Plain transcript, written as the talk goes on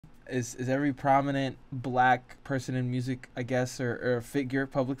Is every prominent black person in music, I guess, or figure,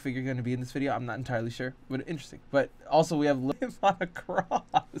 public figure, going to be in this video? I'm not entirely sure, but interesting. But also we have him on a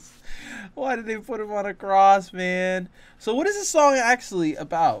cross. Why did they put him on a cross, man? So what is this song actually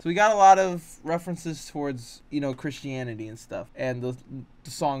about? So we got a lot of references towards, you know, Christianity and stuff, and the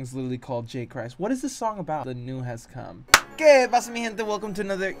song's literally called J Christ. What is this song about? The new has come. ¿Qué pasa, mi gente? Welcome to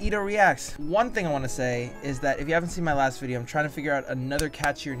another Ito Reacts. One thing I want to say is that if you haven't seen my last video, I'm trying to figure out another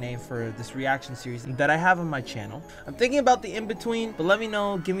catchier name for this reaction series that I have on my channel. I'm thinking about the in-between, but let me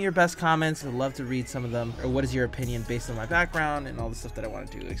know. Give me your best comments. I'd love to read some of them. Or what is your opinion based on my background and all the stuff that I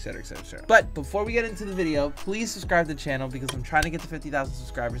want to do, etc, etc, etc. But before we get into the video, please subscribe to the channel because I'm trying to get to 50,000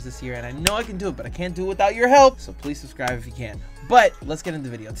 subscribers this year, and I know I can do it, but I can't do it without your help. So please subscribe if you can. But let's get into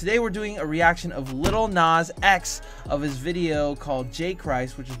the video. Today we're doing a reaction of Lil Nas X of his video called J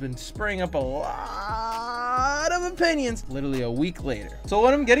Christ, which has been spurring up a lot of opinions literally a week later. So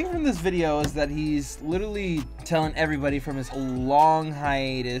what I'm getting from this video is that he's literally telling everybody from his long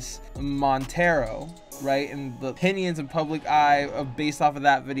hiatus, Montero, right, and the opinions in public eye based off of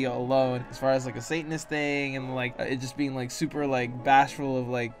that video alone, as far as like a Satanist thing and like it just being like super like bashful of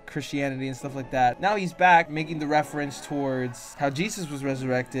like Christianity and stuff like that. Now he's back making the reference towards how Jesus was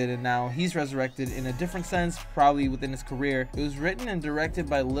resurrected, and now he's resurrected in a different sense, probably within his career. It was written and directed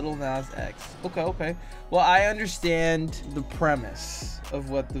by Lil Nas X. Okay. Well, I understand the premise of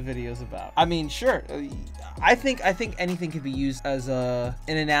what the video is about. I mean, sure. I think anything could be used as an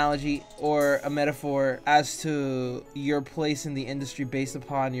analogy or a metaphor as to your place in the industry based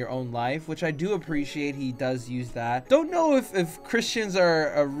upon your own life, which I do appreciate. He does use that. Don't know if Christians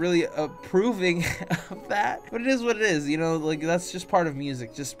are really approving of that, but it is what it is, you know, like that's just part of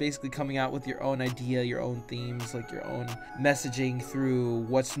music, just basically coming out with your own idea, your own themes, like your own messaging through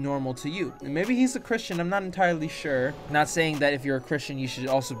what's normal to you. And maybe he's a Christian, I'm not entirely sure. Not saying that if you're a Christian you should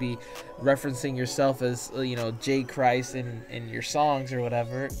also be referencing yourself as, you know, J Christ in your songs or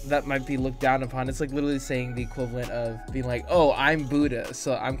whatever. That might be looked down upon. It's like literally saying the equivalent of being like, oh, I'm Buddha,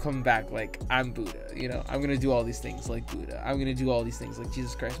 so I'm coming back like I'm Buddha, you know, I'm gonna do all these things like Buddha, I'm gonna do all these things like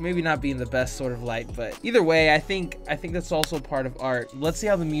Jesus Christ. Maybe not being the best sort of light, but either way, I think that's also part of art. Let's see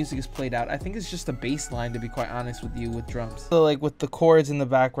how the music is played out. I think it's just a bass line, to be quite honest with you, with drums. So like with the chords in the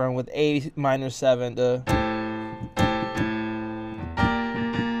background with A minor 7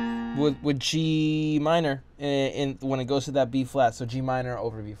 with G minor in when it goes to that B flat, so G minor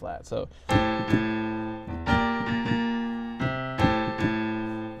over B flat. So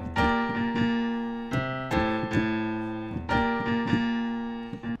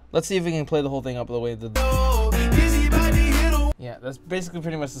let's see if we can play the whole thing up the way yeah, that's basically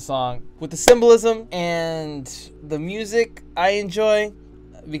pretty much the song. With the symbolism and the music I enjoy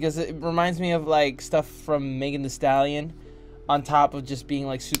because it reminds me of like stuff from Megan Thee Stallion, on top of just being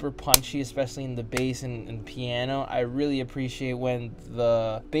like super punchy, especially in the bass and piano. I really appreciate when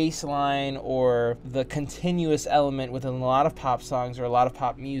the bass line or the continuous element within a lot of pop songs or a lot of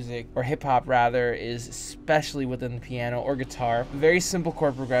pop music, or hip hop rather, is especially within the piano or guitar. Very simple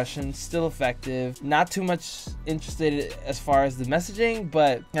chord progression, still effective. Not too much interested as far as the messaging,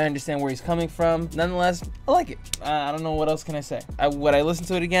 but I understand where he's coming from. Nonetheless, I like it. I don't know what else can I say. Would I listen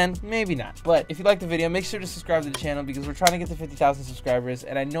to it again? Maybe not. But if you like the video, make sure to subscribe to the channel because we're trying to get to 50,000 subscribers,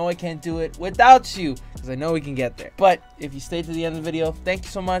 and I know I can't do it without you because I know we can get there. But if you stay to the end of the video, thank you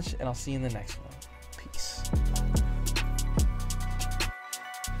so much, and I'll see you in the next one.